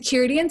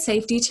security and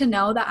safety to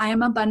know that I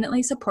am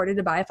abundantly supported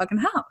to buy a fucking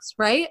house,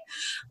 right?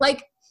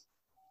 Like,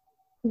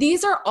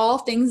 these are all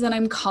things that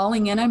I'm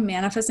calling in, I'm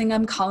manifesting,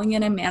 I'm calling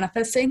in, I'm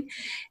manifesting,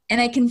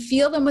 and I can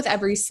feel them with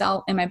every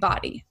cell in my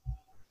body.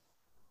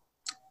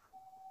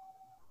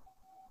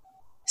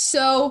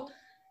 So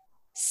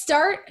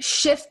start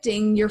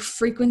shifting your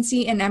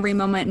frequency in every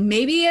moment.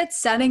 Maybe it's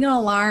setting an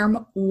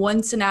alarm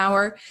once an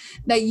hour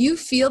that you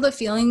feel the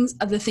feelings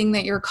of the thing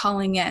that you're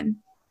calling in.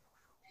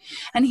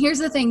 And here's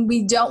the thing,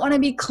 we don't want to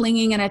be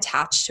clinging and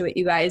attached to it,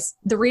 you guys.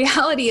 The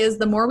reality is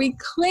the more we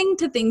cling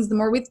to things, the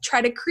more we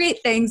try to create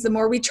things, the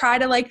more we try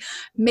to like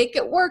make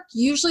it work,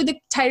 usually the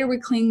tighter we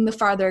cling, the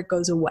farther it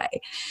goes away.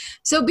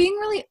 So being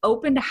really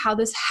open to how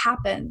this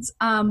happens.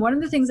 One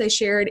of the things I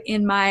shared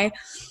in my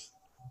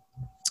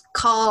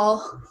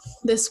call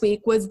this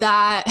week was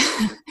that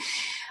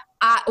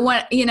I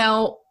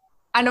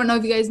don't know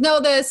if you guys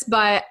know this,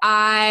 but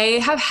I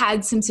have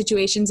had some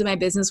situations in my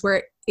business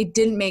where it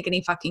didn't make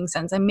any fucking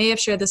sense. I may have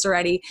shared this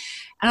already.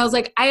 And I was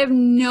like, I have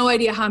no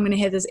idea how I'm going to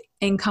hit this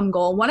income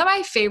goal. One of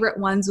my favorite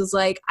ones was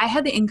like, I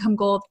had the income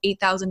goal of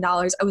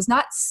 $8,000. I was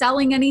not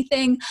selling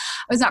anything.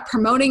 I was not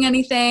promoting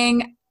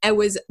anything. It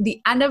was the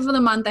end of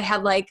the month. I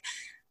had like,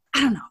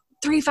 I don't know,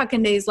 3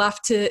 fucking days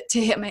left to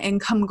hit my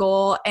income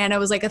goal. And I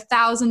was like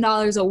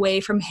 $1,000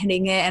 away from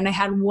hitting it. And I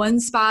had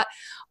one spot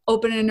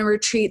open in a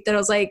retreat that I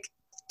was like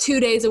 2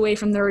 days away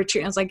from the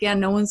retreat. And I was like, yeah,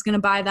 no one's going to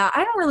buy that.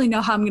 I don't really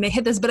know how I'm going to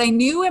hit this, but I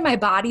knew in my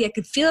body, I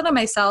could feel it in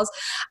my cells.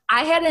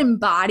 I had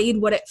embodied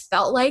what it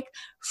felt like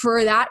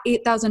for that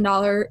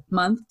 $8,000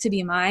 month to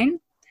be mine.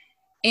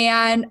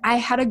 And I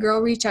had a girl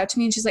reach out to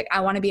me and she's like,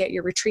 I want to be at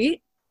your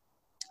retreat.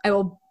 I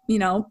will,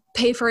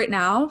 pay for it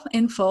now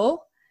in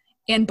full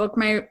and book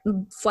my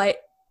flight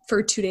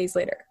for 2 days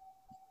later.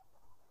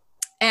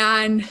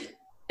 And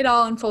it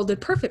all unfolded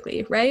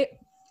perfectly, right?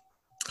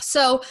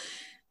 So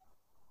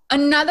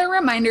another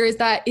reminder is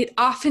that it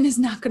often is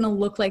not going to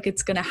look like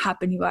it's going to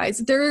happen, you guys.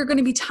 There are going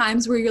to be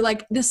times where you're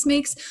like, this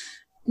makes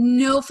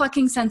no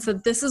fucking sense,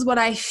 that this is what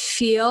I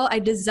feel, I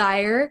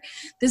desire.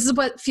 This is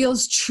what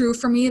feels true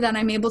for me that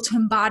I'm able to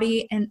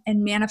embody and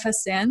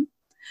manifest in.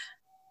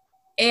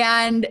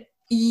 And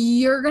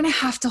you're going to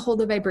have to hold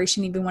the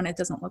vibration even when it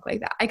doesn't look like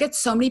that. I get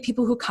so many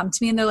people who come to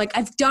me and they're like,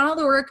 I've done all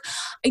the work.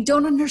 I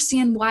don't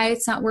understand why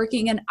it's not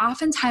working. And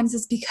oftentimes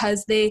it's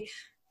because they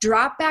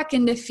drop back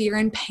into fear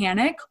and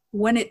panic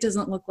when it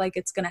doesn't look like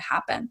it's going to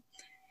happen.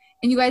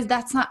 And you guys,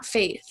 that's not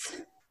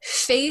faith.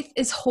 Faith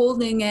is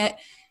holding it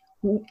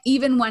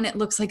even when it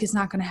looks like it's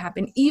not going to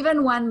happen,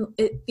 even when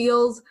it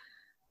feels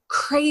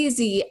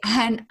crazy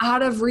and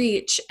out of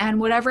reach and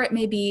whatever it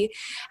may be.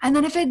 And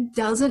then if it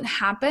doesn't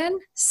happen,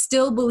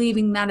 still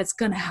believing that it's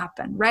going to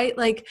happen, right?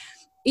 Like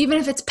even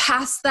if it's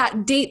past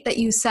that date that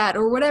you set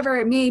or whatever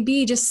it may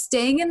be, just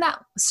staying in that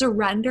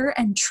surrender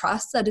and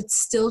trust that it's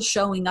still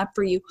showing up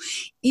for you,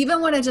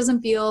 even when it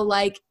doesn't feel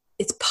like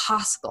it's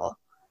possible.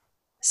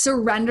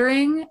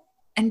 Surrendering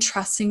and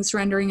trusting,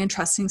 surrendering and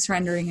trusting,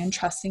 surrendering and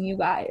trusting, you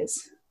guys.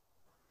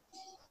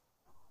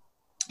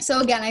 So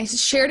again, I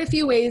shared a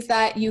few ways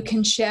that you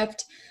can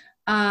shift,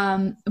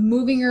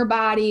 moving your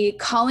body,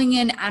 calling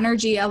in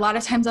energy. A lot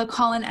of times I'll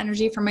call in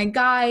energy from my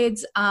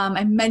guides.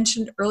 I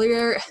mentioned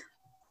earlier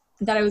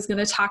that I was going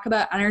to talk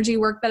about energy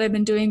work that I've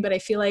been doing, but I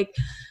feel like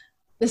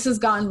this has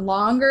gone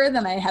longer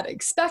than I had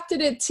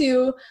expected it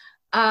to.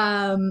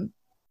 So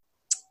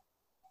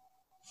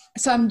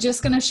I'm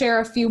just going to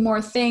share a few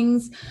more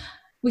things.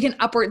 We can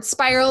upward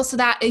spiral so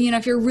that,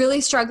 if you're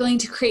really struggling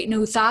to create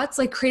new thoughts,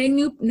 like creating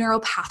new neural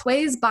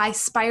pathways by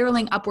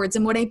spiraling upwards.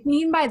 And what I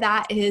mean by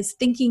that is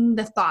thinking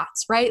the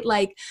thoughts, right?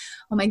 Like,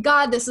 oh my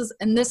God, this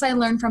I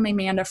learned from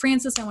Amanda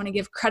Frances. I want to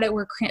give credit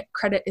where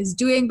credit is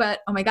due, but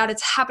oh my God,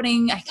 it's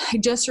happening. I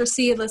just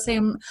received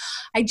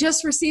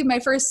my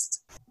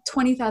first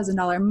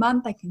 $20,000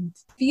 month. I can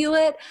feel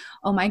it.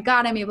 Oh my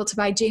God, I'm able to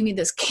buy Jamie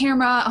this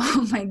camera.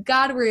 Oh my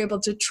God, we're able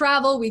to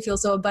travel. We feel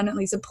so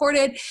abundantly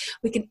supported.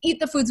 We can eat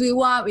the foods we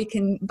want. We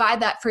can buy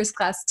that first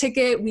class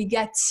ticket. We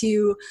get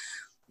to,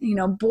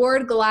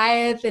 board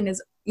Goliath in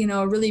his,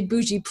 a really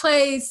bougie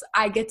place.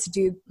 I get to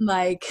do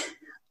like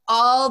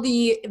all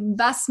the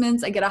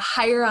investments. I get to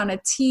hire on a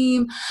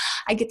team.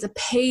 I get to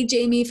pay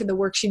Jamie for the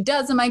work she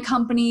does in my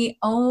company.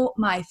 Oh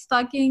my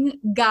fucking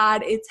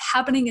God. It's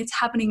happening. It's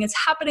happening. It's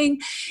happening.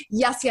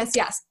 Yes, yes,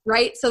 yes.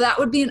 Right. So that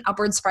would be an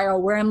upward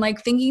spiral where I'm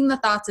like thinking the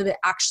thoughts of it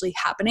actually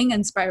happening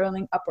and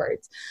spiraling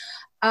upwards.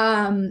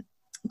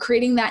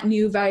 Creating that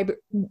new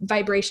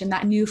vibration,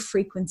 that new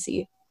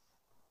frequency.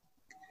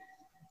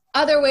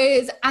 Other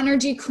ways,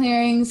 energy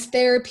clearings,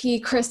 therapy,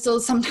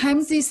 crystals.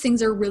 Sometimes these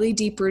things are really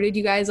deep rooted.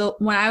 You guys,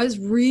 when I was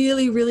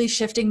really, really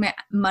shifting my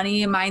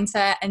money and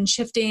mindset and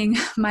shifting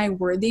my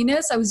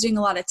worthiness, I was doing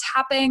a lot of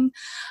tapping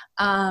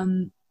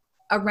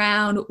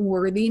around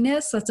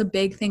worthiness. That's a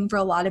big thing for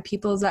a lot of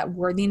people, is that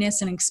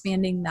worthiness and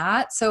expanding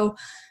that. So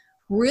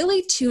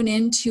really tune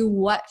into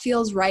what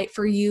feels right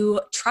for you.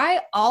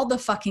 Try all the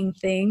fucking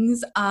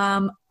things.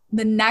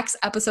 The next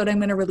episode I'm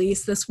going to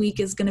release this week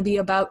is going to be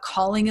about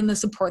calling in the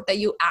support that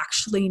you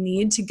actually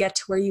need to get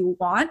to where you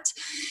want.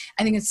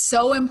 I think it's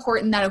so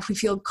important that if we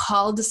feel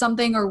called to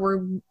something or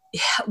we're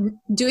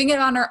doing it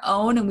on our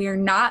own and we are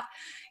not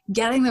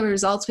getting the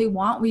results we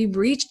want, we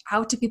reach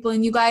out to people.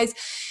 And you guys,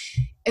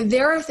 if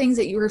there are things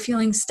that you are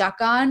feeling stuck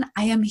on,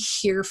 I am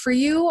here for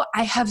you.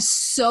 I have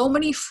so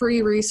many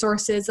free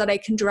resources that I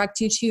can direct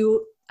you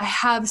to. I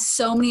have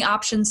so many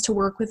options to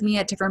work with me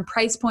at different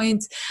price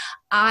points.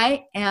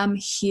 I am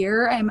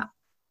here.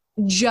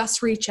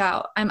 Just reach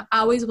out. I'm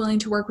always willing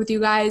to work with you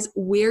guys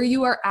where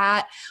you are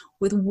at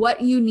with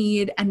what you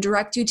need and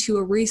direct you to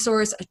a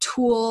resource, a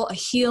tool, a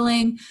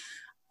healing,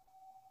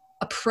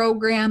 a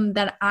program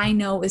that I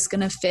know is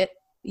going to fit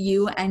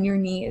you and your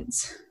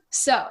needs.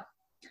 So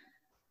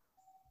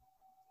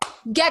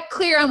get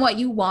clear on what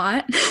you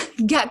want.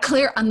 Get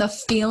clear on the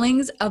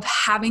feelings of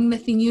having the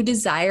thing you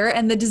desire.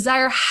 And the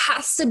desire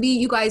has to be,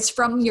 you guys,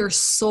 from your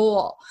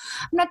soul.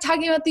 I'm not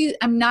talking about these.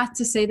 I'm not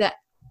to say that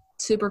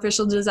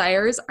superficial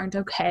desires aren't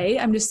okay.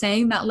 I'm just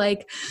saying that,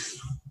 like,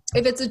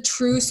 if it's a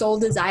true soul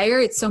desire,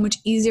 it's so much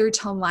easier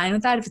to align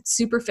with that. If it's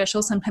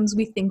superficial, sometimes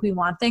we think we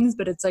want things,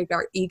 but it's like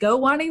our ego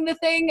wanting the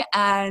thing,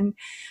 and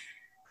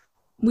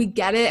we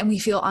get it and we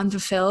feel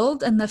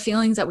unfulfilled, and the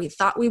feelings that we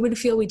thought we would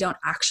feel, we don't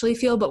actually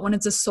feel. But when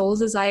it's a soul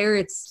desire,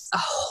 it's a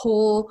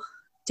whole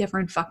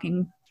different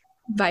fucking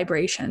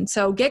vibration.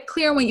 So get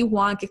clear on what you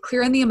want, get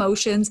clear on the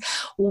emotions,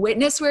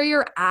 witness where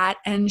you're at,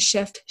 and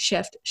shift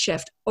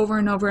over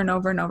and over and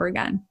over and over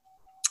again.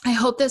 I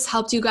hope this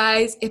helped you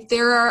guys. If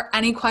there are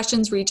any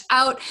questions, reach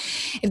out.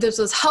 If this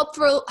was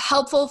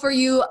helpful for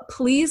you,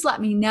 please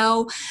let me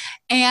know.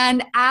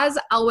 And as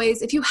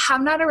always, if you have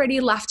not already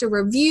left a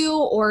review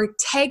or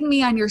tag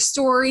me on your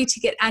story to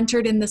get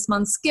entered in this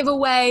month's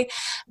giveaway,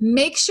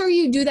 make sure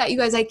you do that, you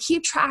guys. I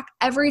keep track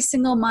every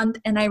single month,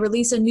 and I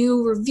release a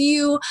new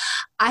review.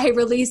 I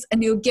release a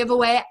new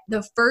giveaway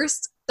the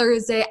first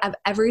Thursday of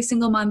every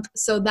single month,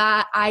 so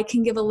that I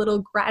can give a little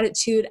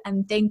gratitude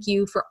and thank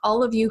you for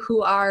all of you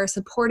who are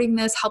supporting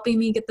this, helping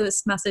me get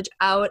this message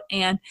out,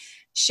 and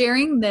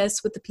sharing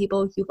this with the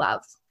people you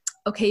love.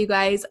 Okay, you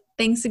guys,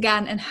 thanks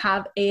again, and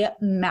have a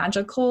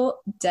magical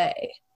day.